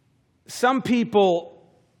Some people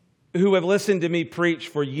who have listened to me preach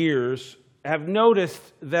for years have noticed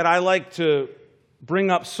that I like to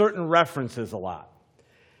bring up certain references a lot.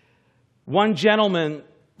 One gentleman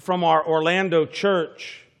from our Orlando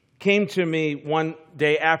church came to me one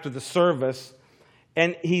day after the service,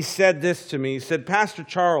 and he said this to me. He said, "Pastor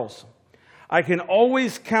Charles, I can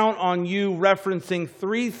always count on you referencing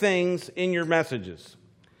three things in your messages."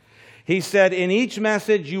 He said, "In each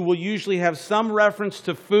message, you will usually have some reference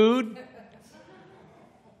to food,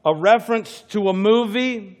 a reference to a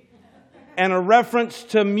movie, and a reference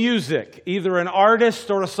to music, either an artist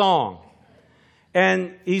or a song."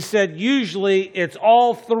 And he said, usually it's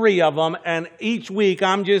all three of them, and each week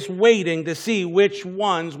I'm just waiting to see which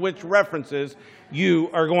references you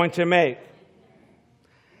are going to make.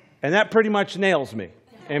 And that pretty much nails me.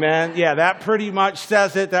 Amen? Yeah, that pretty much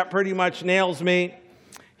says it. That pretty much nails me.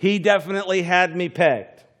 He definitely had me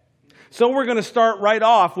pegged. So we're going to start right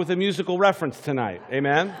off with a musical reference tonight.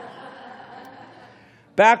 Amen?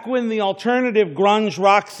 Back when the alternative grunge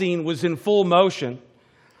rock scene was in full motion,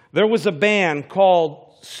 there was a band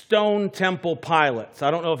called Stone Temple Pilots. I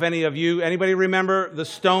don't know if anybody remember the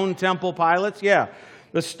Stone Temple Pilots? Yeah,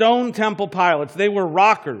 the Stone Temple Pilots. They were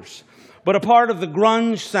rockers, but a part of the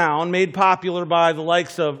grunge sound made popular by the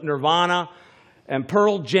likes of Nirvana and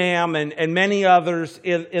Pearl Jam and many others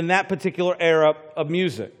in that particular era of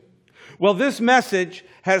music. Well, this message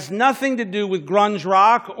has nothing to do with grunge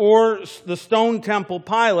rock or the Stone Temple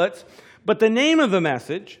Pilots, but the name of the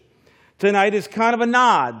message tonight is kind of a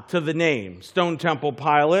nod to the name, Stone Temple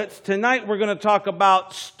Pilots. Tonight we're going to talk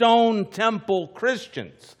about Stone Temple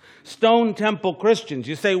Christians. Stone Temple Christians.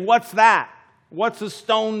 You say, what's that? What's a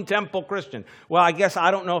Stone Temple Christian? Well, I guess I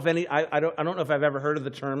don't know if I don't know if I've ever heard of the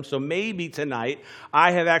term, so maybe tonight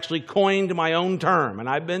I have actually coined my own term, and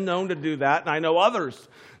I've been known to do that, and I know others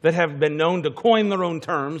that have been known to coin their own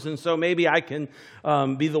terms, and so maybe I can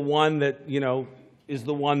be the one that, is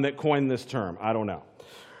the one that coined this term. I don't know.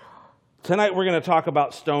 Tonight we're going to talk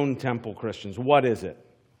about Stone Temple Christians. What is it?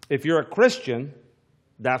 If you're a Christian,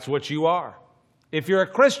 that's what you are. If you're a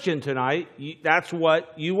Christian tonight, that's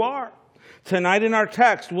what you are. Tonight in our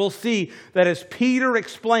text, we'll see that as Peter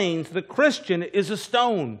explains, the Christian is a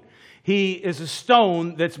stone. He is a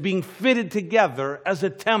stone that's being fitted together as a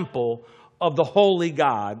temple of the holy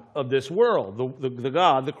God of this world, the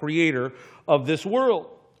God, the creator of this world.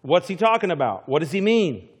 What's he talking about? What does he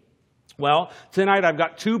mean? Well, tonight I've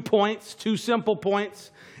got 2 points, 2 simple points.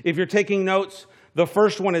 If you're taking notes, the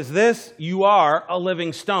first one is this: you are a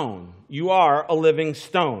living stone. You are a living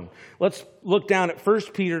stone. Let's look down at 1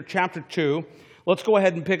 Peter chapter 2. Let's go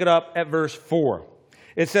ahead and pick it up at verse 4.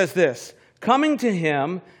 It says this: "Coming to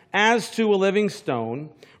him as to a living stone,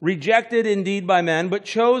 rejected indeed by men, but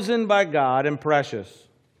chosen by God and precious.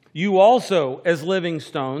 You also, as living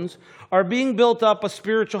stones, are being built up a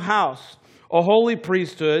spiritual house, a holy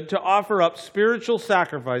priesthood, to offer up spiritual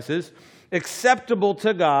sacrifices acceptable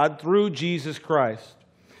to God through Jesus Christ.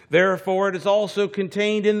 Therefore, it is also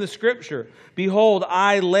contained in the Scripture, 'Behold,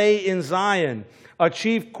 I lay in Zion a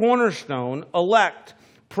chief cornerstone, elect,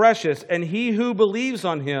 precious, and he who believes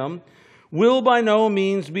on him will by no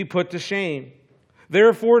means be put to shame.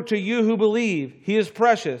 Therefore, to you who believe, he is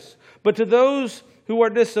precious. But to those who are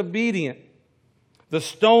disobedient, the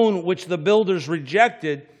stone which the builders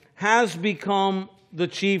rejected has become the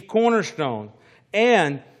chief cornerstone,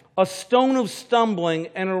 and a stone of stumbling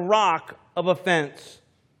and a rock of offense.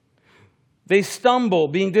 They stumble,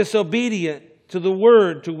 being disobedient to the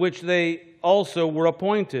word to which they also were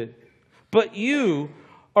appointed. But you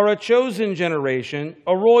are a chosen generation,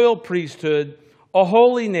 a royal priesthood, a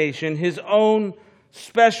holy nation, his own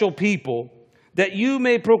special people, that you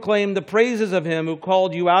may proclaim the praises of him who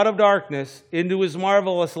called you out of darkness into his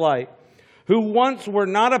marvelous light, who once were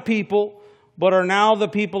not a people, but are now the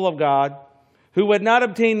people of God, who had not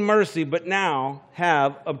obtained mercy, but now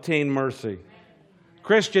have obtained mercy."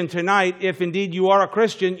 Christian, tonight, if indeed you are a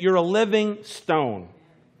Christian, you're a living stone.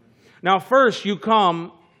 Now, first you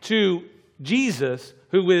come to Jesus,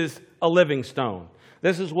 who is a living stone.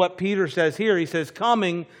 This is what Peter says here. He says,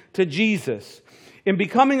 coming to Jesus. In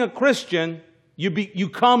becoming a Christian, you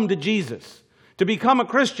come to Jesus. To become a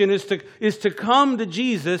Christian is to come to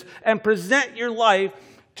Jesus and present your life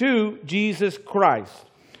to Jesus Christ.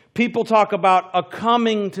 People talk about a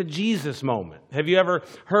coming to Jesus moment. Have you ever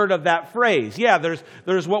heard of that phrase? Yeah,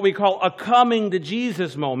 there's what we call a coming to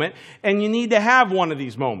Jesus moment, and you need to have one of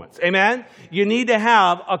these moments. Amen? You need to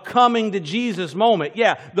have a coming to Jesus moment.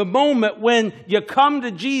 Yeah, the moment when you come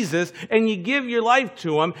to Jesus and you give your life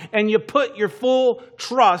to him and you put your full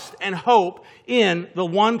trust and hope in the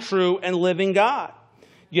one true and living God.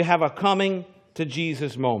 You have a coming to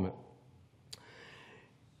Jesus moment.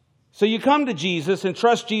 So you come to Jesus and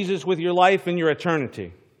trust Jesus with your life and your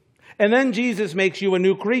eternity. And then Jesus makes you a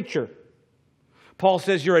new creature. Paul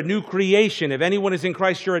says you're a new creation. If anyone is in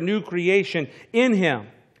Christ, you're a new creation in Him.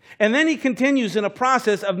 And then he continues in a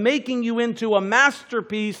process of making you into a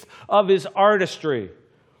masterpiece of His artistry.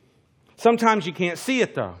 Sometimes you can't see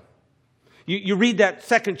it, though. You read that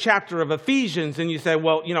second chapter of Ephesians and you say,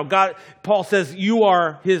 well, Paul says you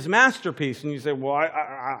are His masterpiece. And you say, well,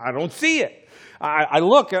 I don't see it. I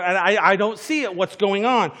look, and I don't see it. What's going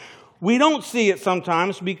on? We don't see it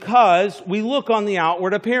sometimes because we look on the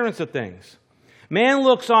outward appearance of things. Man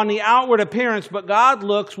looks on the outward appearance, but God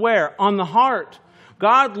looks where? On the heart.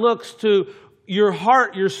 God looks to your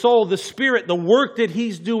heart, your soul, the spirit, the work that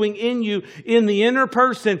He's doing in you, in the inner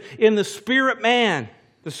person, in the spirit man,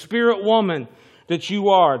 the spirit woman that you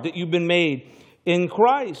are, that you've been made in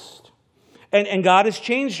Christ. And God has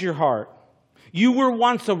changed your heart. You were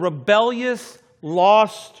once a rebellious,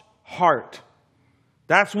 lost heart.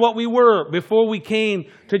 That's what we were before we came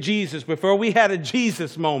to Jesus, before we had a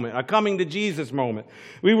Jesus moment, a coming to Jesus moment.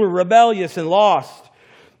 We were rebellious and lost.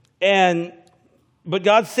 But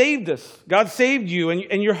God saved us. God saved you.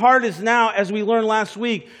 And your heart is now, as we learned last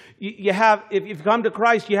week, if you come to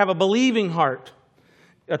Christ, you have a believing heart,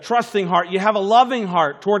 a trusting heart. You have a loving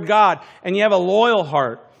heart toward God, and you have a loyal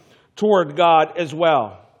heart toward God as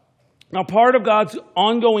well. Now, part of God's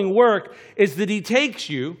ongoing work is that He takes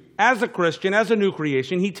you, as a Christian, as a new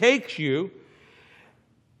creation, He takes you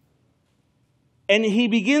and He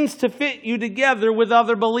begins to fit you together with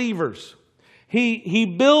other believers. He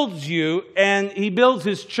builds you and He builds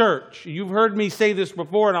His church. You've heard me say this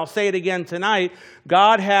before, and I'll say it again tonight.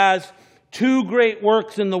 God has two great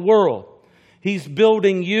works in the world. He's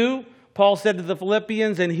building you. Paul said to the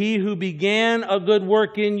Philippians, and He who began a good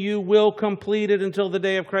work in you will complete it until the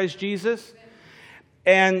day of Christ Jesus.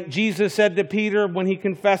 And Jesus said to Peter, when he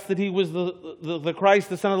confessed that He was the Christ,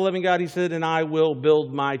 the Son of the living God, He said, and I will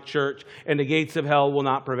build my church, and the gates of hell will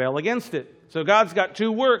not prevail against it. So God's got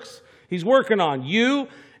two works. He's working on you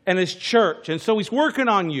and His church. And so He's working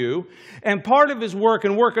on you. And part of His work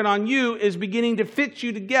and working on you is beginning to fit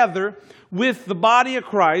you together with the body of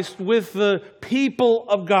Christ, with the people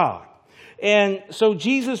of God. And so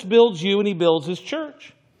Jesus builds you and He builds His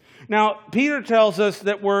church. Now, Peter tells us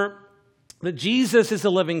that Jesus is a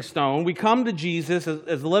living stone. We come to Jesus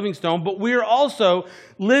as a living stone, but we're also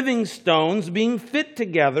living stones being fit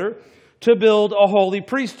together to build a holy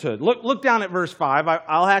priesthood. Look down at verse 5.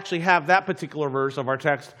 I'll actually have that particular verse of our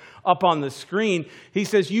text up on the screen. He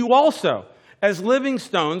says, you also, as living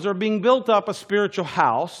stones, are being built up a spiritual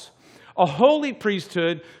house, a holy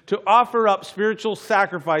priesthood to offer up spiritual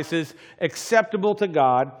sacrifices acceptable to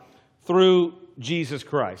God through Jesus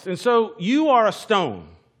Christ. And so you are a stone.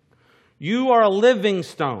 You are a living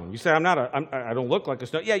stone. You say, I don't look like a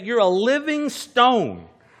stone. Yeah, you're a living stone.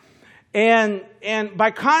 And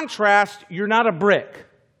by contrast, you're not a brick.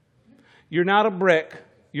 You're not a brick.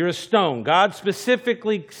 You're a stone. God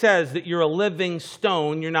specifically says that you're a living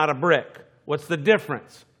stone. You're not a brick. What's the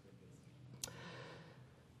difference?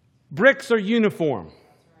 Bricks are uniform.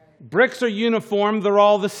 Bricks are uniform. They're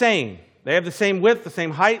all the same. They have the same width, the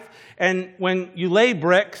same height. And when you lay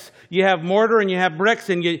bricks, you have mortar and you have bricks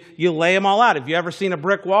and you lay them all out. If you ever seen a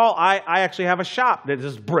brick wall, I actually have a shop that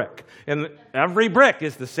is brick. And every brick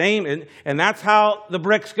is the same, and that's how the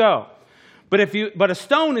bricks go. But a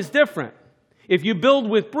stone is different. If you build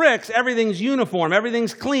with bricks, everything's uniform,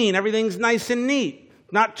 everything's clean, everything's nice and neat.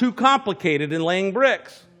 Not too complicated in laying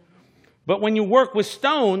bricks. But when you work with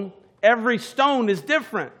stone, every stone is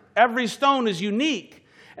different. Every stone is unique.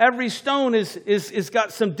 Every stone is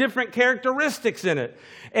got some different characteristics in it.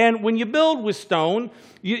 And when you build with stone,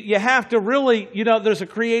 you have to really, there's a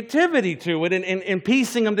creativity to it in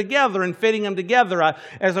piecing them together and fitting them together.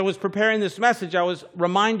 As I was preparing this message, I was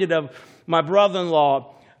reminded of my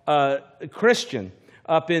brother-in-law, Christian,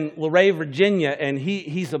 up in Luray, Virginia, and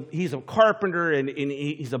he's a carpenter and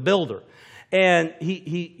he's a builder. And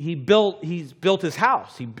he's built his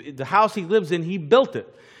house. The house he lives in, he built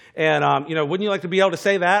it. And, wouldn't you like to be able to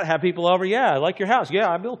say that? Have people over? Yeah, I like your house.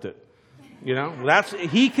 Yeah, I built it.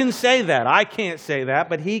 He can say that. I can't say that,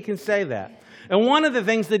 but he can say that. And one of the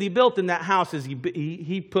things that he built in that house is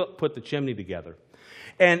he put the chimney together.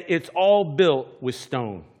 And it's all built with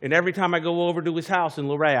stone. And every time I go over to his house in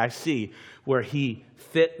Luray, I see where he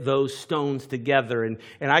fit those stones together. And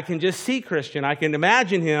I can just see Christian. I can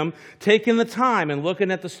imagine him taking the time and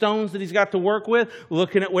looking at the stones that he's got to work with,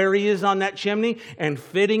 looking at where he is on that chimney, and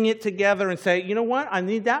fitting it together and say, you know what? I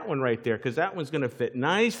need that one right there because that one's going to fit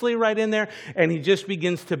nicely right in there. And he just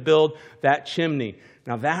begins to build that chimney.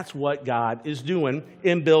 Now, that's what God is doing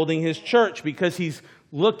in building His church, because He's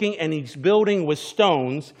looking and he's building with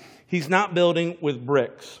stones. He's not building with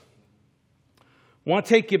bricks. I want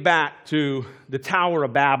to take you back to the Tower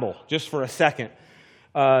of Babel just for a second,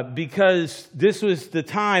 because this was the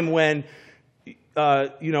time when,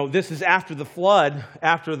 this is after the flood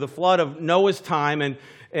of Noah's time,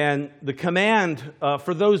 and the command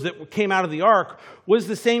for those that came out of the ark was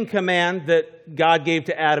the same command that God gave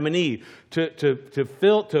to Adam and Eve,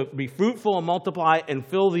 to be fruitful and multiply and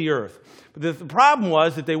fill the earth. But the problem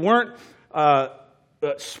was that they weren't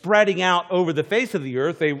spreading out over the face of the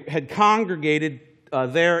earth. They had congregated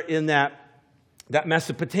there in that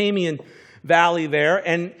Mesopotamian valley there,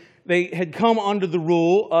 and they had come under the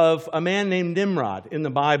rule of a man named Nimrod in the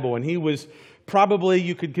Bible, and he was probably,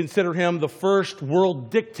 you could consider him the first world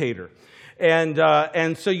dictator.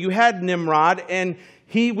 And so you had Nimrod, and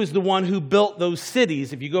he was the one who built those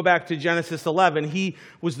cities. If you go back to Genesis 11, he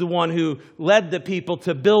was the one who led the people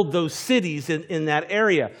to build those cities in that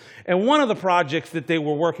area. And one of the projects that they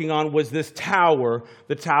were working on was this tower,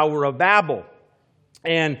 the Tower of Babel.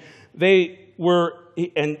 And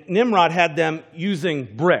Nimrod had them using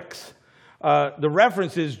bricks. The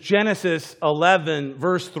reference is Genesis 11,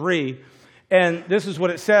 verse 3. And this is what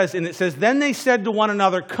it says. And it says, "Then they said to one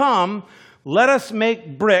another, 'Come, let us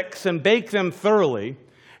make bricks and bake them thoroughly.'"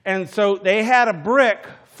 And so they had a brick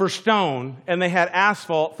for stone, and they had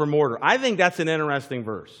asphalt for mortar. I think that's an interesting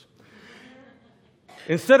verse.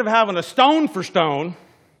 Instead of having a stone for stone,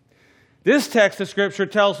 this text of Scripture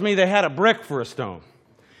tells me they had a brick for a stone.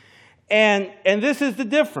 And this is the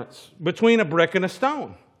difference between a brick and a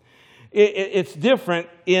stone. It's different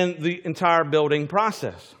in the entire building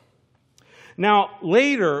process. Now,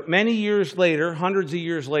 later, many years later, hundreds of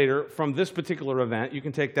years later, from this particular event, you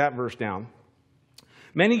can take that verse down.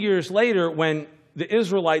 Many years later, when the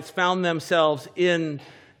Israelites found themselves in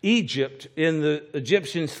Egypt, in the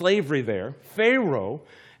Egyptian slavery there, Pharaoh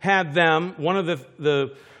had them, one of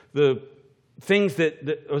the things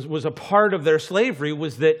that was a part of their slavery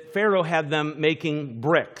was that Pharaoh had them making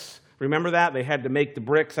bricks. Remember that? They had to make the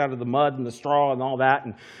bricks out of the mud and the straw and all that.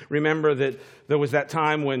 And remember that there was that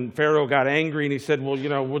time when Pharaoh got angry and he said, well,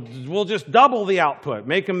 we'll just double the output.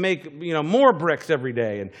 Make them make, more bricks every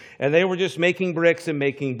day. And they were just making bricks and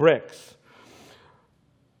making bricks.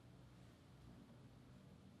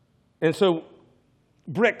 And so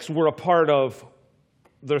bricks were a part of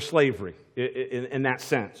their slavery in that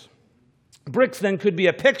sense. Bricks then could be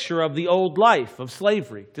a picture of the old life of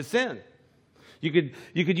slavery to sin. You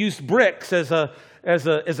could use bricks as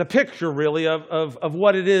a picture, really, of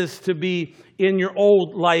what it is to be in your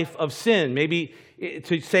old life of sin. Maybe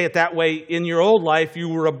to say it that way, in your old life, you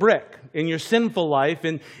were a brick. In your sinful life,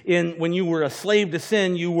 when you were a slave to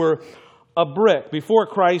sin, you were a brick. Before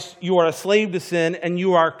Christ, you are a slave to sin, and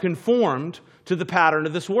you are conformed to the pattern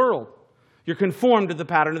of this world. You're conformed to the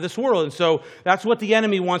pattern of this world. And so that's what the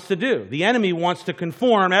enemy wants to do. The enemy wants to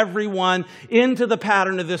conform everyone into the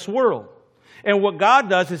pattern of this world. And what God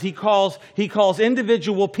does is he calls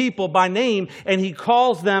individual people by name, and he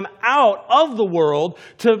calls them out of the world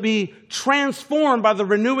to be transformed by the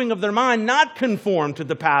renewing of their mind, not conformed to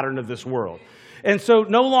the pattern of this world. And so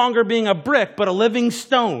no longer being a brick, but a living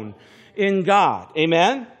stone in God.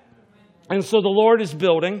 Amen? And so the Lord is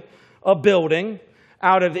building a building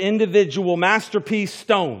out of individual masterpiece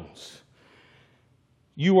stones.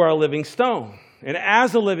 You are a living stone. And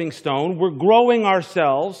as a living stone, we're growing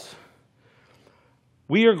ourselves.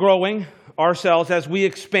 We are growing ourselves as we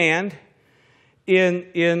expand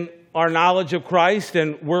in our knowledge of Christ,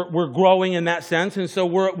 and we're growing in that sense, and so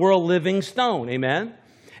we're a living stone, amen?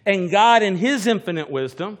 And God, in His infinite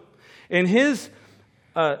wisdom, in His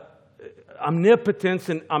omnipotence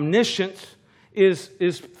and omniscience,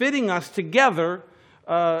 is fitting us together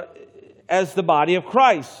as the body of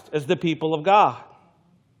Christ, as the people of God.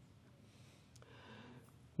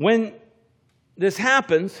 When this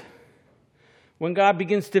happens, when God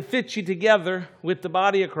begins to fit you together with the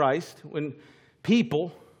body of Christ, when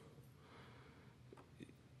people,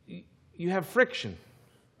 you have friction.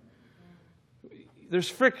 There's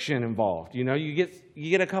friction involved. You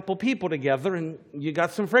get a couple people together and you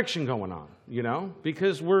got some friction going on,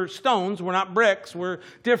 because we're stones, we're not bricks, we're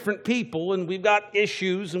different people, and we've got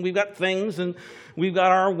issues and we've got things and we've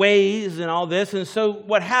got our ways and all this. And so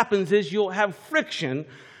what happens is you'll have friction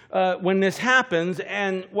when this happens.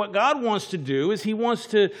 And what God wants to do is He wants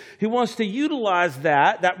to utilize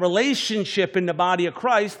that relationship in the body of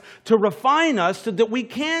Christ to refine us so that we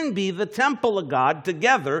can be the temple of God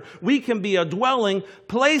together. We can be a dwelling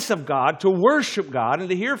place of God to worship God and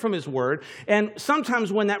to hear from His Word. And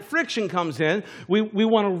sometimes when that friction comes in, we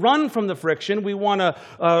want to run from the friction. We want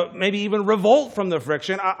to maybe even revolt from the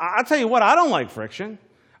friction. I'll tell you what, I don't like friction.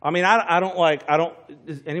 I mean,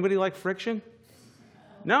 does anybody like friction?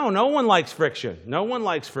 No one likes friction. No one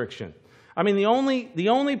likes friction. I mean, the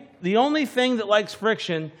only thing that likes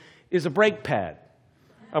friction is a brake pad.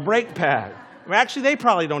 A brake pad. Well, actually, they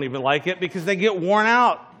probably don't even like it because they get worn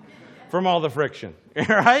out from all the friction,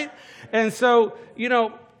 right? And so,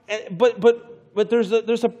 but there's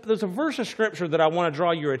a verse of Scripture that I want to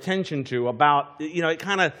draw your attention to about, it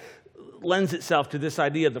kind of lends itself to this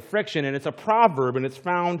idea of the friction, and it's a proverb, and it's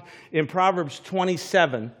found in Proverbs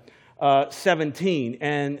 27, 17,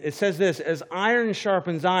 and it says this: as iron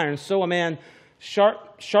sharpens iron, so a man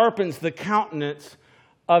sharpens the countenance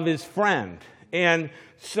of his friend. And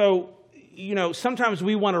so, sometimes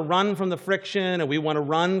we want to run from the friction, and we want to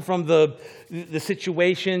run from the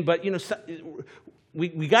situation, but,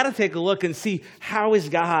 we got to take a look and see, how is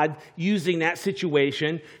God using that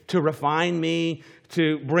situation to refine me,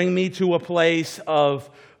 to bring me to a place of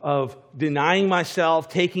denying myself,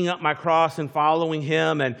 taking up my cross and following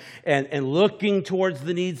Him, and looking towards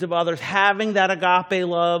the needs of others, having that agape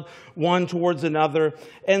love one towards another.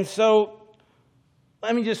 And so,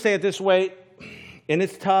 let me just say it this way, and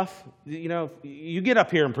it's tough. You get up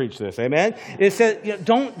here and preach this, amen? It says,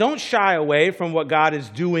 don't shy away from what God is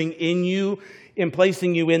doing in you, in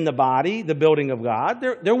placing you in the body, the building of God.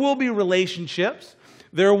 There will be relationships.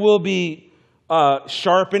 There will be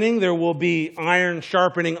sharpening. There will be iron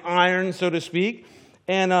sharpening iron, so to speak.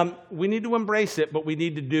 And we need to embrace it, but we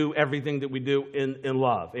need to do everything that we do in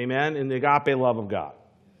love. Amen? In the agape love of God.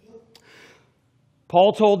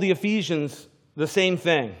 Paul told the Ephesians the same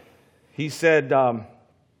thing. He said,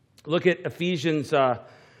 look at Ephesians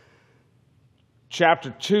chapter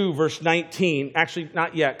 2, verse 19. Actually,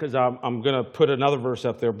 not yet, because I'm going to put another verse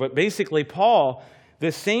up there. But basically, Paul,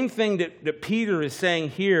 the same thing that Peter is saying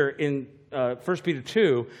here in 1 Peter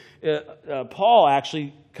 2, Paul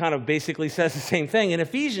actually kind of basically says the same thing in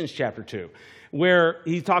Ephesians chapter 2, where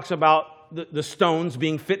he talks about the stones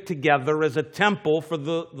being fit together as a temple for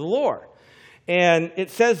the Lord. And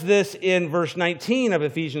it says this in verse 19 of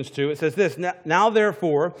Ephesians 2. It says this: now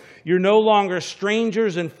therefore, you're no longer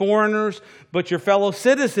strangers and foreigners, but you're fellow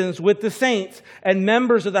citizens with the saints and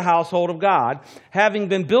members of the household of God, having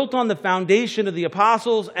been built on the foundation of the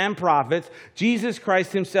apostles and prophets, Jesus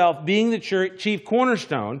Christ Himself being the chief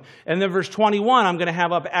cornerstone. And then verse 21, I'm going to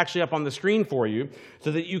have up on the screen for you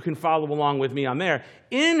so that you can follow along with me on there.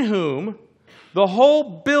 In whom the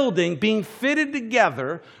whole building, being fitted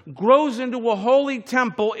together, grows into a holy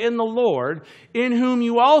temple in the Lord, in whom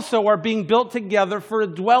you also are being built together for a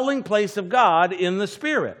dwelling place of God in the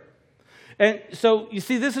Spirit. And so, you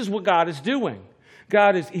see, this is what God is doing.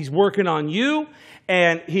 He's working on you,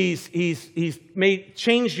 and He's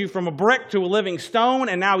changed you from a brick to a living stone,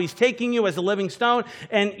 and now He's taking you as a living stone,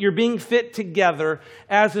 and you're being fit together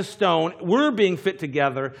as a stone. We're being fit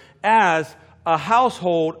together as a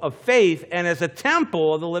household of faith and as a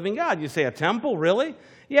temple of the living God. You say, a temple? Really?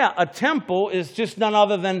 Yeah, a temple is just none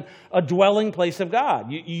other than a dwelling place of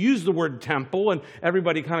God. You use the word temple, and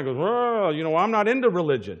everybody kind of goes, oh, I'm not into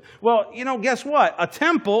religion. Well, guess what? A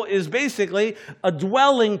temple is basically a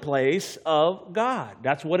dwelling place of God.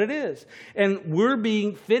 That's what it is. And we're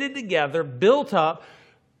being fitted together, built up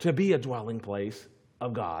to be a dwelling place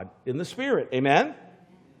of God in the Spirit. Amen?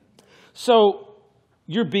 So,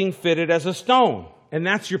 you're being fitted as a stone, and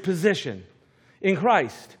that's your position in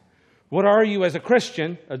Christ. What are you as a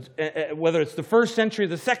Christian, whether it's the first century,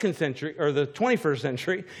 the second century, or the 21st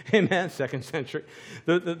century? Amen, second century.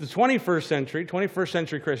 The 21st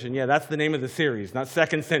century Christian. Yeah, that's the name of the series, not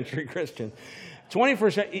second century Christian.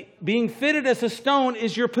 21st century, being fitted as a stone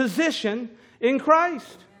is your position in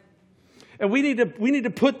Christ. And we need to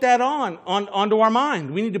put that onto our mind.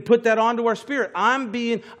 We need to put that onto our spirit. I'm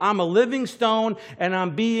a living stone, and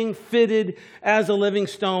I'm being fitted as a living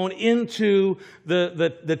stone into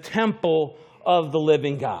the temple of the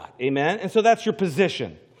living God. Amen? And so that's your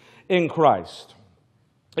position in Christ.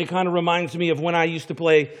 It kind of reminds me of when I used to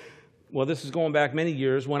play, well, this is going back many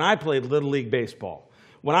years, when I played Little League Baseball.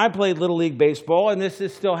 When I played Little League Baseball, and this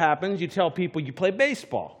still happens, you tell people you play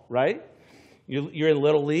baseball, right? You're in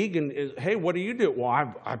Little League, and hey, what do you do?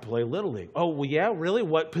 Well, I play Little League. Oh, well, yeah, really?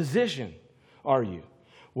 What position are you?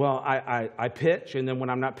 Well, I pitch, and then when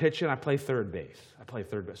I'm not pitching, I play third base.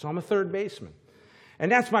 So I'm a third baseman.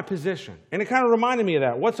 And that's my position. And it kind of reminded me of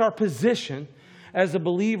that. What's our position as a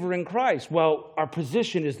believer in Christ? Well, our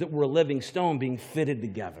position is that we're a living stone being fitted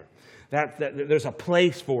together. That there's a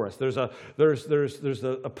place for us. There's a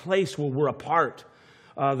place where we're a part.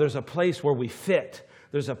 There's a place where we fit.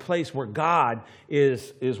 There's a place where God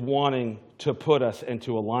is wanting to put us and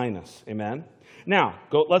to align us. Amen? Now,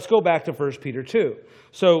 let's go back to 1 Peter 2.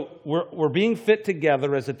 So we're being fit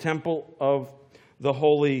together as a temple of the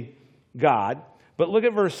holy God. But look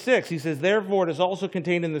at verse 6. He says, therefore it is also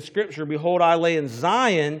contained in the Scripture, behold, I lay in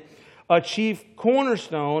Zion a chief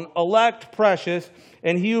cornerstone, elect, precious,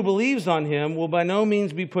 and he who believes on him will by no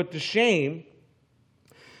means be put to shame.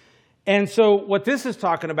 And so what this is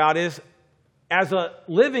talking about is, as a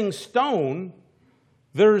living stone,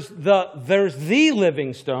 there's the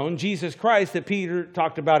living stone, Jesus Christ, that Peter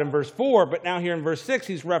talked about in verse 4, but now here in verse 6,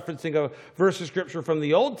 he's referencing a verse of Scripture from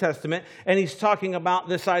the Old Testament, and he's talking about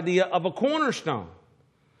this idea of a cornerstone.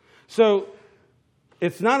 So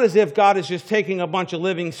it's not as if God is just taking a bunch of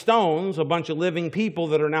living stones, a bunch of living people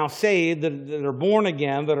that are now saved, that are born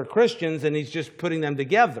again, that are Christians, and he's just putting them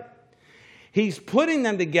together. He's putting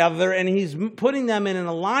them together, and he's putting them in an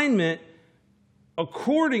alignment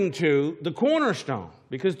according to the cornerstone.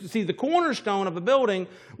 Because, see, the cornerstone of a building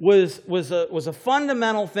was a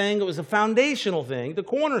fundamental thing. It was a foundational thing, the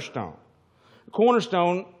cornerstone. The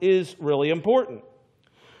cornerstone is really important.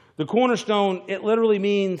 The cornerstone, it literally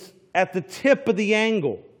means at the tip of the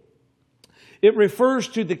angle. It refers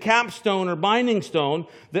to the capstone or binding stone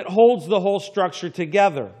that holds the whole structure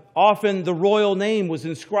together. Often the royal name was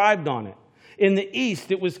inscribed on it. In the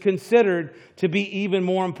East, it was considered to be even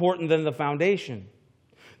more important than the foundation.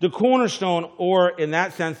 The cornerstone, or in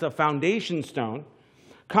that sense, a foundation stone,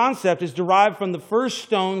 concept is derived from the first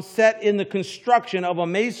stone set in the construction of a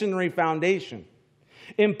masonry foundation.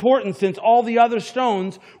 Important since all the other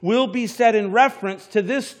stones will be set in reference to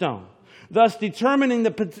this stone, thus determining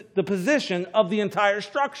the position of the entire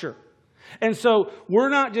structure. And so we're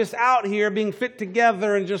not just out here being fit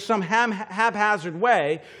together in just some haphazard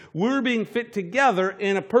way. We're being fit together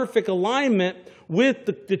in a perfect alignment with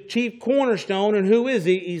the chief cornerstone. And who is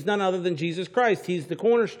he? He's none other than Jesus Christ. He's the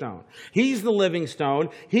cornerstone. He's the living stone.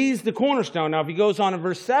 He's the cornerstone. Now, if he goes on in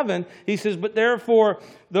verse 7, he says, but therefore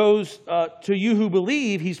those to you who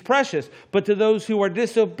believe, he's precious. But to those who are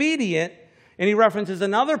disobedient, and he references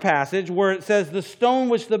another passage where it says, the stone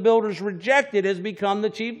which the builders rejected has become the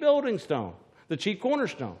chief building stone, the chief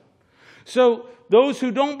cornerstone. So those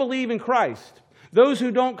who don't believe in Christ, those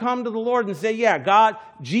who don't come to the Lord and say, yeah, God,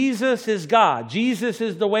 Jesus is God. Jesus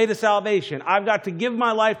is the way to salvation. I've got to give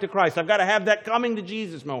my life to Christ. I've got to have that coming to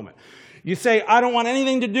Jesus moment. You say, I don't want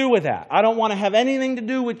anything to do with that. I don't want to have anything to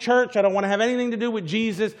do with church. I don't want to have anything to do with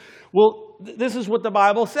Jesus. Well, this is what the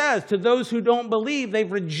Bible says. To those who don't believe,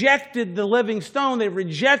 they've rejected the living stone. They've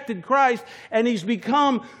rejected Christ, and he's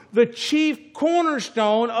become the chief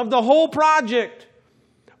cornerstone of the whole project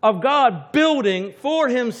of God building for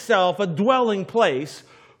himself a dwelling place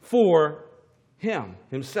for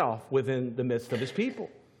himself within the midst of his people.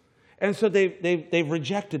 And so they've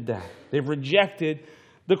rejected that. They've rejected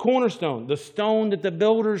the cornerstone. The stone that the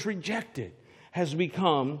builders rejected has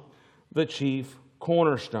become the chief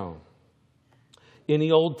cornerstone. In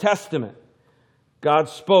the Old Testament, God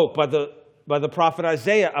spoke by the prophet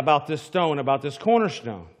Isaiah about this stone, about this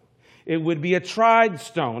cornerstone. It would be a tried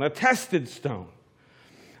stone, a tested stone.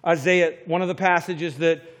 Isaiah, one of the passages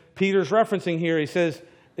that Peter's referencing here, he says,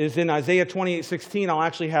 is in Isaiah 28:16. I'll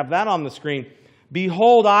actually have that on the screen.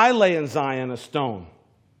 Behold, I lay in Zion a stone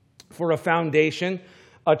for a foundation,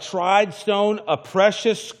 a tried stone, a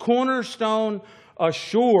precious cornerstone, a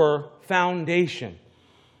sure foundation.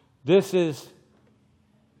 This is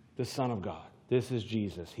the Son of God. This is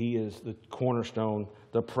Jesus. He is the cornerstone,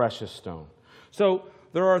 the precious stone. So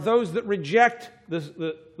there are those that reject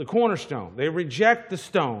the cornerstone. They reject the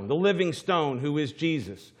stone, the living stone, who is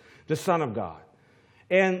Jesus, the Son of God.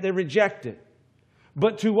 And they reject it.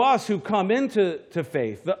 But to us who come into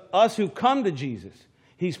faith, us who come to Jesus,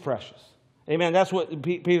 he's precious. Amen. That's what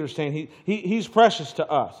Peter's saying. He's precious to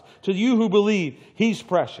us. To you who believe, he's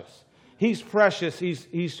precious. He's precious.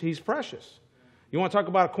 He's precious. You want to talk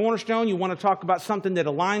about a cornerstone? You want to talk about something that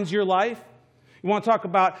aligns your life? You want to talk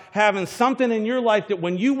about having something in your life that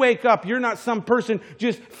when you wake up, you're not some person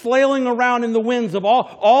just flailing around in the winds of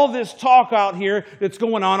all this talk out here that's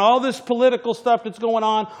going on, all this political stuff that's going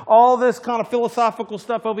on, all this kind of philosophical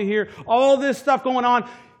stuff over here, all this stuff going on.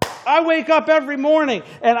 I wake up every morning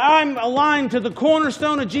and I'm aligned to the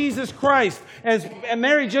cornerstone of Jesus Christ. As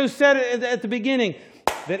Mary Jo said at the beginning,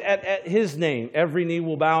 that at his name, every knee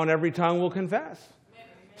will bow and every tongue will confess.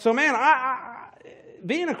 So man,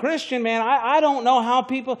 being a Christian, man, I don't know how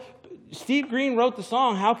people... Steve Green wrote the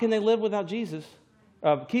song, How Can They Live Without Jesus?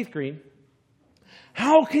 Keith Green.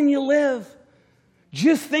 How can you live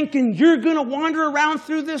just thinking you're going to wander around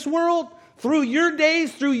through this world, through your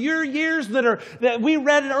days, through your years that we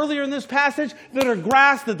read earlier in this passage, that are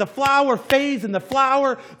grass, that the flower fades, and the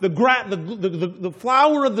flower of the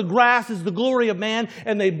grass is the glory of man,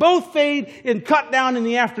 and they both fade and cut down in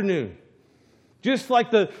the afternoon. Just like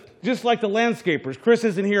the landscapers. Chris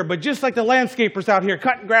isn't here, but just like the landscapers out here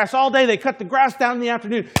cutting grass all day, they cut the grass down in the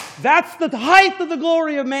afternoon. That's the height of the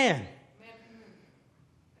glory of man.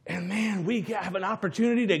 And man, we have an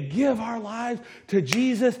opportunity to give our lives to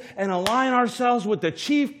Jesus and align ourselves with the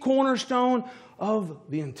chief cornerstone of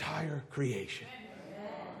the entire creation.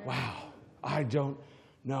 Wow, I don't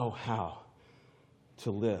know how to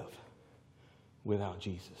live without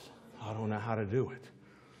Jesus. I don't know how to do it.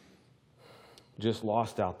 Just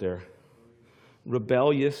lost out there.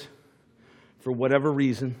 Rebellious for whatever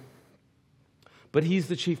reason. But he's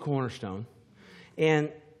the chief cornerstone.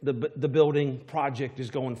 And the building project is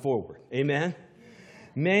going forward. Amen?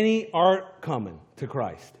 Many are coming to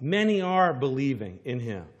Christ. Many are believing in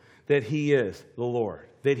him, that he is the Lord,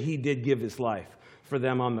 that he did give his life for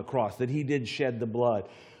them on the cross, that he did shed the blood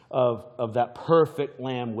of that perfect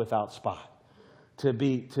lamb without spot, to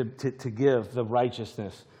give the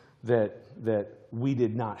righteousness that we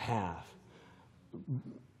did not have.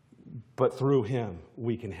 But through him,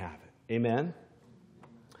 we can have it. Amen?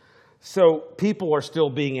 So people are still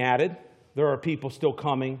being added. There are people still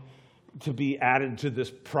coming to be added to this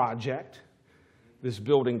project, this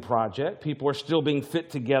building project. People are still being fit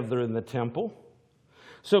together in the temple.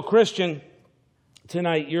 So Christian,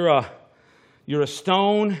 tonight you're a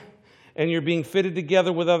stone, and you're being fitted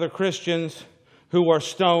together with other Christians who are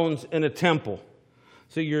stones in a temple.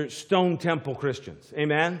 So you're Stone Temple Christians.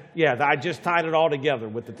 Amen? Yeah, I just tied it all together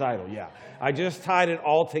with the title. Yeah, I just tied it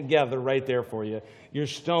all together right there for you. You're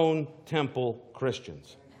Stone Temple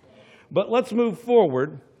Christians. But let's move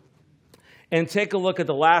forward and take a look at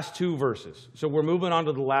the last two verses. So we're moving on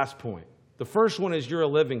to the last point. The first one is you're a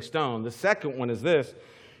living stone. The second one is this: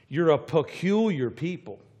 you're a peculiar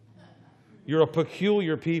people. You're a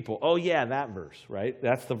peculiar people. Oh yeah, that verse, right?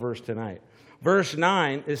 That's the verse tonight. Verse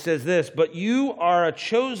 9, it says this: but you are a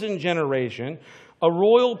chosen generation, a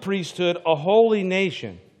royal priesthood, a holy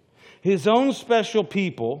nation, his own special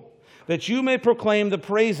people, that you may proclaim the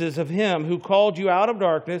praises of him who called you out of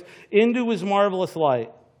darkness into his marvelous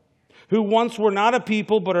light, who once were not a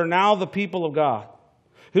people but are now the people of God,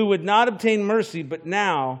 who would not obtain mercy but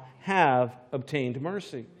now have obtained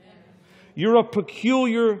mercy. You're a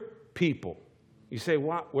peculiar people. You say,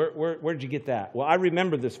 what? Where'd you get that? Well, I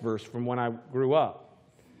remember this verse from when I grew up.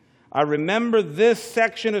 I remember this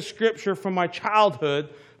section of Scripture from my childhood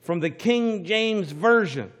from the King James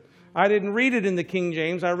Version. I didn't read it in the King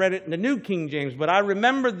James. I read it in the New King James. But I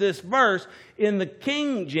remember this verse in the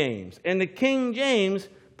King James. And the King James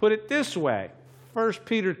put it this way. 1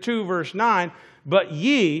 Peter 2, verse 9. But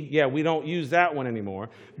ye, yeah, we don't use that one anymore.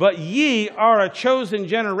 But ye are a chosen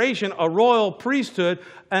generation, a royal priesthood,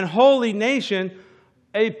 an holy nation,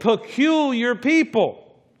 a peculiar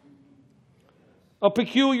people. A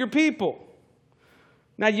peculiar people.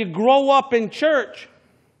 Now you grow up in church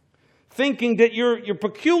thinking that you're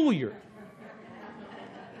peculiar.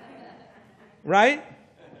 Right?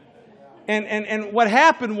 And what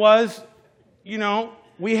happened was,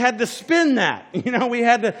 we had to spin that. We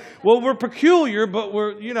had to, we're peculiar, but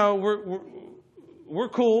we're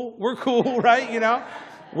cool. We're cool, right?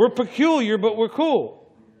 We're peculiar, but we're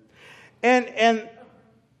cool. And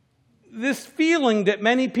this feeling that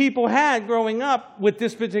many people had growing up with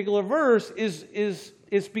this particular verse is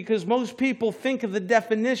because most people think of the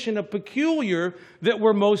definition of peculiar that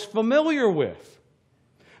we're most familiar with.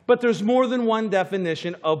 But there's more than one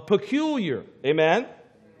definition of peculiar. Amen?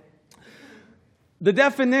 The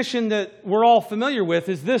definition that we're all familiar with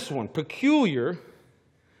is this one. Peculiar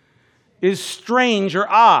is strange or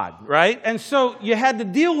odd, right? And so you had to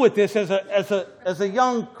deal with this as a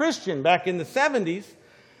young Christian back in the 70s.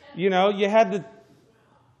 You had to...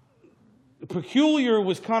 Peculiar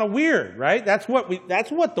was kind of weird, right? That's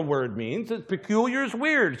what the word means. Peculiar is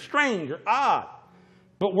weird, strange, or odd.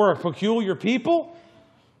 But we're a peculiar people?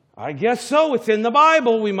 I guess so. It's in the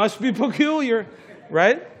Bible. We must be peculiar,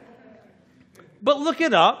 right? But look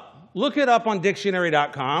it up. Look it up on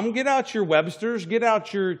dictionary.com. Get out your Webster's. Get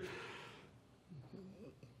out your,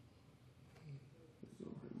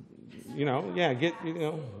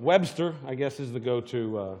 Webster, I guess, is the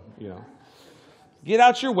go-to, Get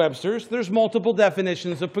out your Webster's. There's multiple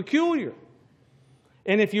definitions of peculiar.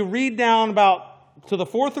 And if you read down about to the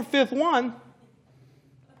fourth or fifth one,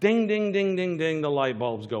 Ding, ding, ding, ding, ding, the light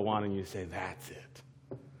bulbs go on, and you say, that's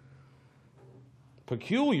it.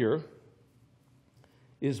 Peculiar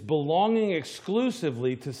is belonging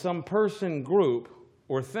exclusively to some person, group,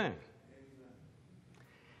 or thing.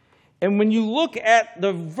 And when you look at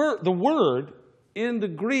the word in the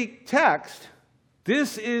Greek text,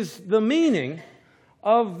 this is the meaning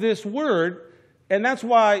of this word, and that's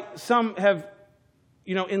why some have,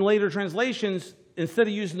 in later translations, instead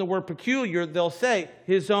of using the word peculiar, they'll say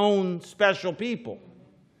his own special people,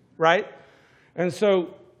 right? And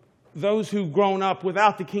so those who've grown up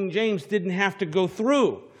without the King James didn't have to go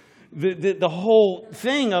through the whole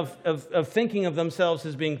thing of thinking of themselves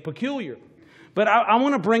as being peculiar. But I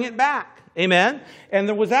want to bring it back, amen? And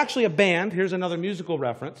there was actually a band, here's another musical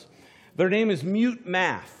reference. Their name is Mute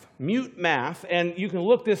Math. Mute Math, and you can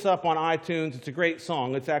look this up on iTunes. It's a great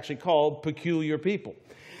song. It's actually called Peculiar People.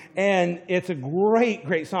 And it's a great,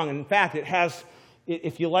 great song. And in fact, it has,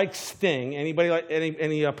 if you like Sting, anybody like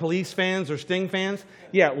any Police fans or Sting fans?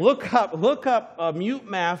 Yeah, look up Mute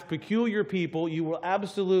Math, Peculiar People. You will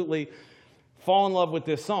absolutely fall in love with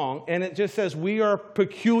this song. And it just says, we are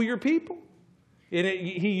peculiar people. And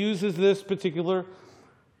he uses this particular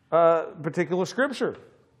scripture.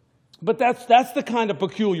 But that's the kind of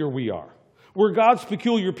peculiar we are. We're God's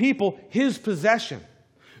peculiar people, his possession.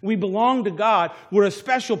 We belong to God. We're a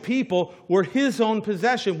special people. We're his own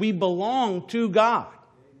possession. We belong to God.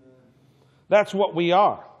 That's what we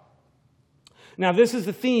are. Now, this is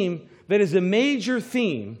a theme that is a major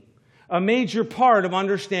part of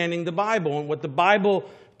understanding the Bible. And what the Bible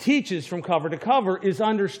teaches from cover to cover is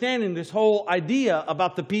understanding this whole idea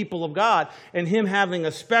about the people of God and him having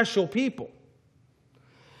a special people.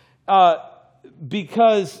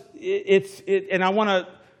 Because and I want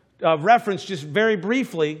to reference just very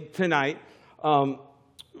briefly tonight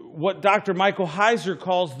what Dr. Michael Heiser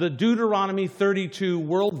calls the Deuteronomy 32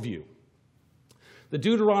 worldview. The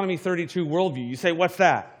Deuteronomy 32 worldview. You say, what's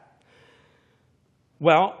that?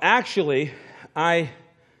 Well, actually, I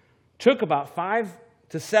took about 5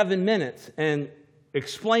 to 7 minutes and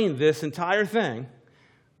explained this entire thing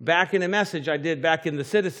back in a message I did back in the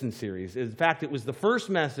Citizen series. In fact, it was the first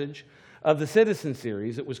message of the Citizen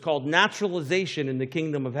series. It was called Naturalization in the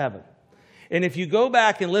Kingdom of Heaven. And if you go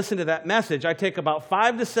back and listen to that message, I take about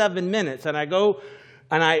 5 to 7 minutes and I go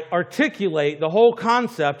and I articulate the whole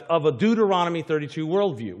concept of a Deuteronomy 32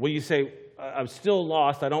 worldview. Well, you say, I'm still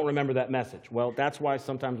lost. I don't remember that message. Well, that's why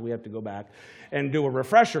sometimes we have to go back and do a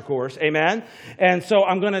refresher course. Amen? And so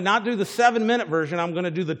I'm going to not do the 7-minute version. I'm going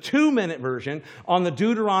to do the 2-minute version on the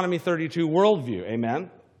Deuteronomy 32 worldview. Amen?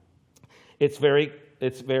 It's very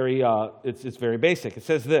basic. It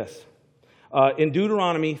says this. In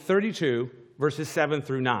Deuteronomy 32, verses 7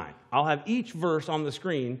 through 9. I'll have each verse on the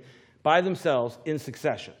screen by themselves in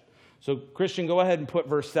succession. So, Christian, go ahead and put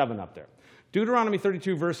verse 7 up there. Deuteronomy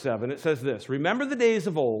 32, verse 7, it says this. Remember the days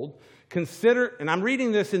of old, consider, and I'm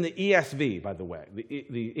reading this in the ESV, by the way,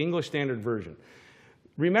 the English Standard Version.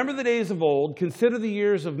 Remember the days of old, consider the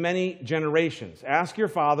years of many generations. Ask your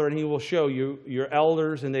father, and he will show you, your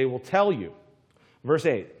elders, and they will tell you. Verse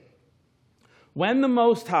 8. When the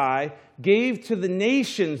Most High gave to the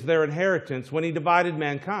nations their inheritance, when he divided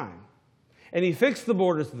mankind, and he fixed the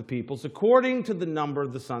borders of the peoples according to the number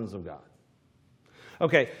of the sons of God.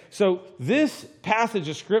 Okay, so this passage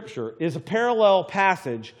of Scripture is a parallel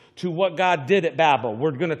passage to what God did at Babel. We're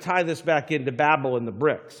going to tie this back into Babel and the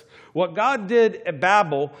bricks. What God did at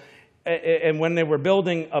Babel, and when they were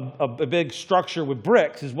building a big structure with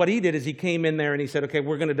bricks, is what he did is he came in there and he said, okay,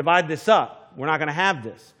 we're going to divide this up. We're not going to have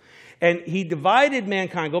this. And he divided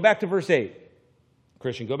mankind. Go back to verse 8.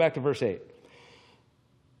 Christian, go back to verse 8.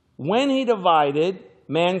 When he divided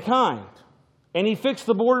mankind, and he fixed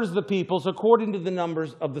the borders of the peoples according to the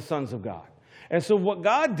numbers of the sons of God. And so what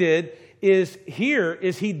God did is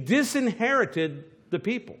he disinherited the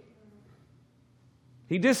people.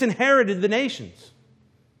 He disinherited the nations.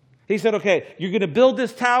 He said, okay, you're going to build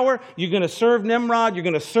this tower. You're going to serve Nimrod. You're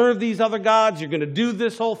going to serve these other gods. You're going to do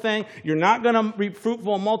this whole thing. You're not going to be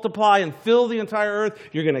fruitful and multiply and fill the entire earth.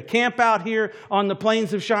 You're going to camp out here on the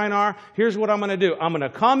plains of Shinar. Here's what I'm going to do. I'm going to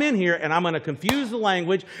come in here and I'm going to confuse the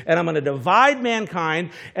language and I'm going to divide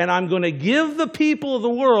mankind and I'm going to give the people of the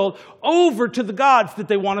world over to the gods that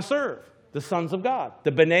they want to serve, the sons of God,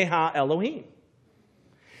 the B'nai Ha Elohim.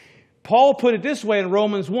 Paul put it this way in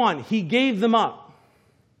Romans 1. He gave them up.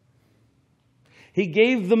 He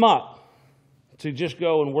gave them up to just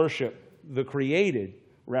go and worship the created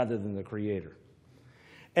rather than the creator.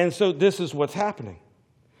 And so this is what's happening.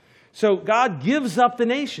 So God gives up the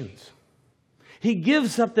nations. He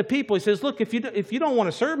gives up the people. He says, look, if you don't want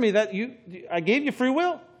to serve me, I gave you free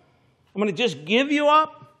will. I'm going to just give you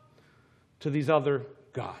up. to these other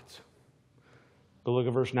gods. But look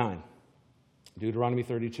at verse 9. Deuteronomy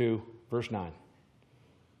 32, verse 9.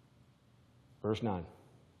 Verse 9.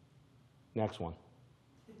 Next one.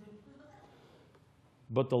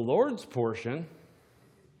 But the Lord's portion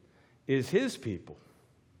is his people.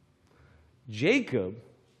 Jacob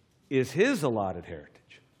is his allotted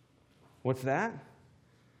heritage. What's that?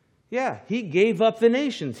 Yeah, he gave up the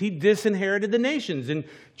nations. He disinherited the nations in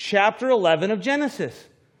chapter 11 of Genesis.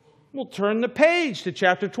 We'll turn the page to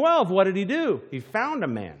chapter 12. What did he do? He found a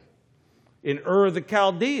man in Ur of the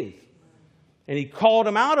Chaldees. And he called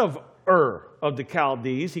him out of Ur of the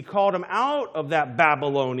Chaldees. He called him out of that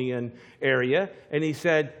Babylonian area. And he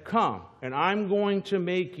said, come, and I'm going to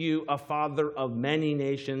make you a father of many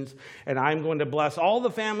nations. And I'm going to bless all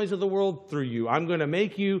the families of the world through you. I'm going to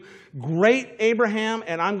make you great, Abraham.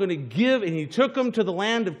 And I'm going to give. And he took him to the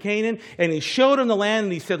land of Canaan. And he showed him the land.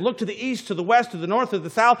 And he said, look to the east, to the west, to the north, to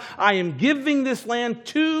the south. I am giving this land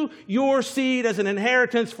to your seed as an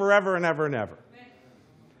inheritance forever and ever and ever.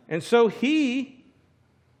 And so he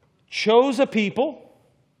chose a people,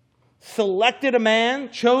 selected a man,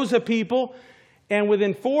 chose a people, and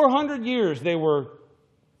within 400 years, there were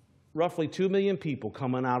roughly 2 million people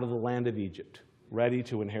coming out of the land of Egypt, ready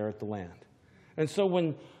to inherit the land. And so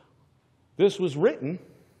when this was written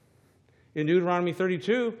in Deuteronomy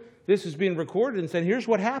 32, this is being recorded and said, here's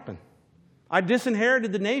what happened. I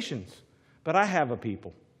disinherited the nations, but I have a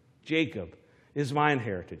people. Jacob is my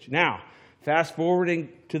inheritance. Now, fast forwarding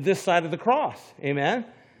to this side of the cross, amen?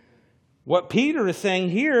 What Peter is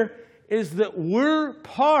saying here is that we're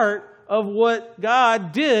part of what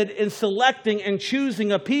God did in selecting and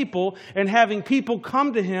choosing a people and having people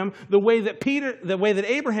come to him the way that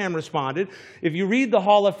Abraham responded. If you read the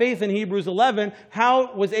Hall of Faith in Hebrews 11,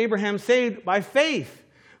 how was Abraham saved? By faith.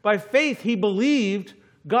 By faith, he believed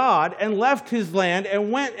God and left his land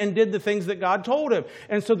and went and did the things that God told him.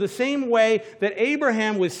 And so the same way that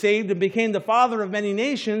Abraham was saved and became the father of many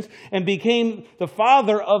nations and became the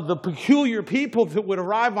father of the peculiar people that would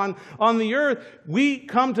arrive on the earth, we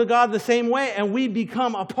come to God the same way and we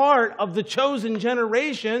become a part of the chosen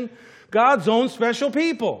generation, God's own special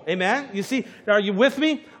people. Amen? You see, are you with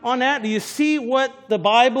me on that? Do you see what the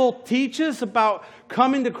Bible teaches about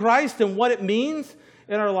coming to Christ and what it means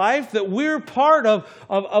in our life? That we're part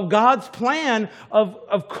of God's plan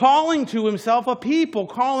of calling to himself a people,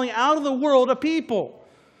 calling out of the world a people.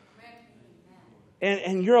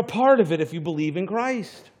 And you're a part of it if you believe in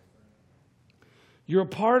Christ. You're a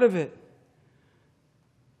part of it.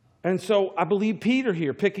 And so I believe Peter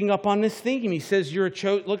here, picking up on this theme, he says, you're a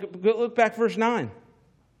chosen, look back verse 9.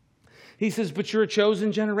 He says, but you're a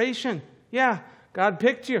chosen generation. Yeah, God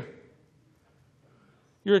picked you.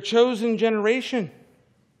 You're a chosen generation.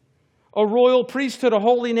 A royal priesthood, a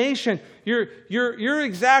holy nation. You're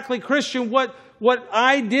exactly, Christian, what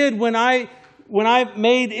I did when I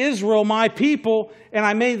made Israel my people, and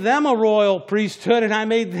I made them a royal priesthood, and I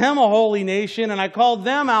made them a holy nation, and I called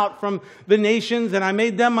them out from the nations, and I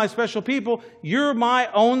made them my special people. You're my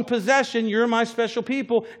own possession. You're my special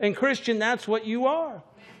people. And Christian, that's what you are.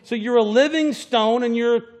 So you're a living stone,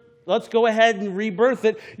 and let's go ahead and rebirth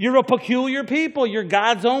it. You're a peculiar people. You're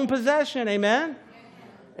God's own possession. Amen?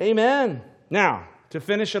 Amen. Now, to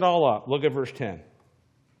finish it all up, look at verse 10.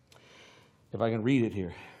 If I can read it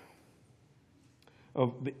here.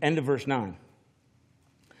 The end of verse 9.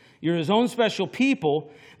 You're his own special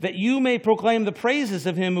people, that you may proclaim the praises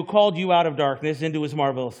of him who called you out of darkness into his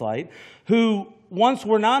marvelous light, who once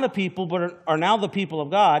were not a people, but are now the people of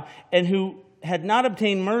God, and who had not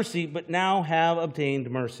obtained mercy, but now have obtained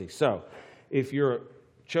mercy. So, if you're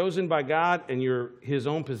chosen by God and you're his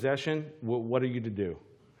own possession, what are you to do?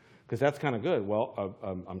 Because that's kind of good. Well,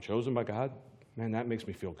 I'm chosen by God. Man, that makes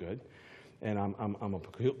me feel good. And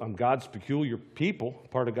I'm God's peculiar people,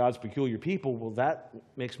 part of God's peculiar people. Well, that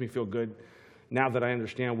makes me feel good now that I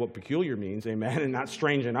understand what peculiar means, amen, and not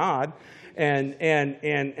strange and odd.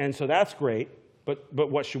 And so that's great. But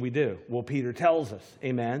what should we do? Well, Peter tells us,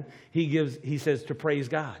 amen. He says to praise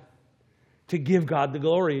God, to give God the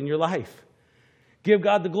glory in your life. Give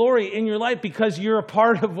God the glory in your life because you're a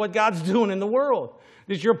part of what God's doing in the world.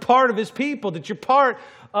 That you're part of his people, that you're part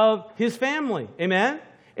of his family. Amen?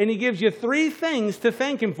 And he gives you 3 things to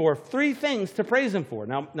thank him for, 3 things to praise him for.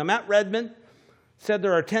 Now Matt Redman said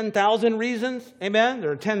there are 10,000 reasons. Amen?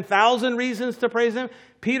 There are 10,000 reasons to praise him.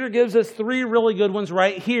 Peter gives us 3 really good ones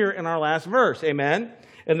right here in our last verse. Amen?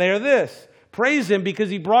 And they are this. Praise him because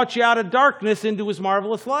he brought you out of darkness into his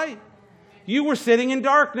marvelous light. You were sitting in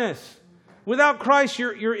darkness. Without Christ,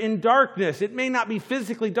 you're in darkness. It may not be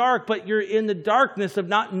physically dark, but you're in the darkness of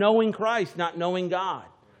not knowing Christ, not knowing God.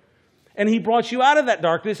 And he brought you out of that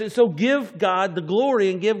darkness. And so give God the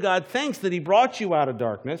glory and give God thanks that he brought you out of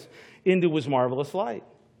darkness into his marvelous light.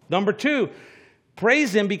 Number 2,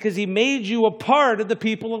 praise him because he made you a part of the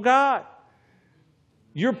people of God.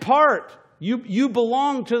 You're part. You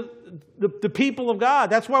belong to the people of God.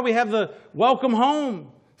 That's why we have the welcome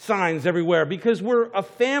home signs everywhere, because we're a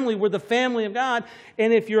family. We're the family of God.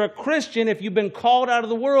 And if you're a Christian, if you've been called out of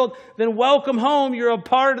the world, then welcome home. You're a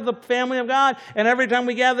part of the family of God. And every time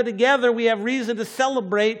we gather together, we have reason to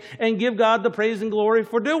celebrate and give God the praise and glory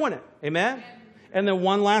for doing it. Amen? And then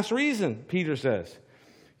one last reason, Peter says,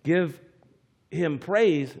 give him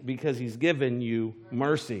praise because he's given you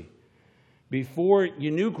mercy. Before you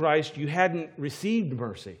knew Christ, you hadn't received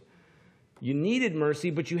mercy. You needed mercy,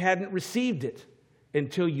 but you hadn't received it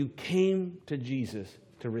until you came to Jesus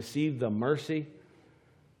to receive the mercy,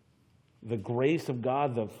 the grace of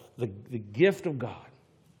God, the gift of God,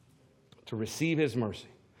 to receive his mercy.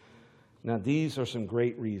 Now, these are some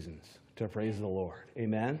great reasons to praise the Lord.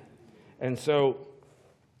 Amen? And so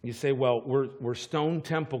you say, well, we're Stone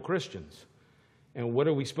Temple Christians. And what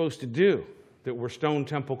are we supposed to do that we're Stone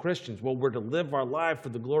Temple Christians? Well, we're to live our life for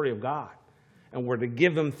the glory of God. And we're to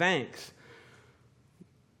give him thanks.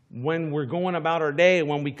 When we're going about our day,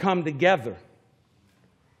 when we come together,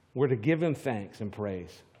 we're to give him thanks and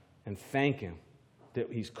praise and thank him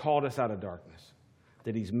that he's called us out of darkness,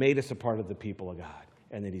 that he's made us a part of the people of God,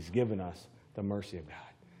 and that he's given us the mercy of God.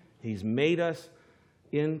 He's made us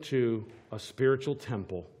into a spiritual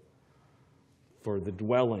temple for the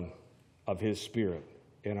dwelling of his Spirit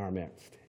in our midst.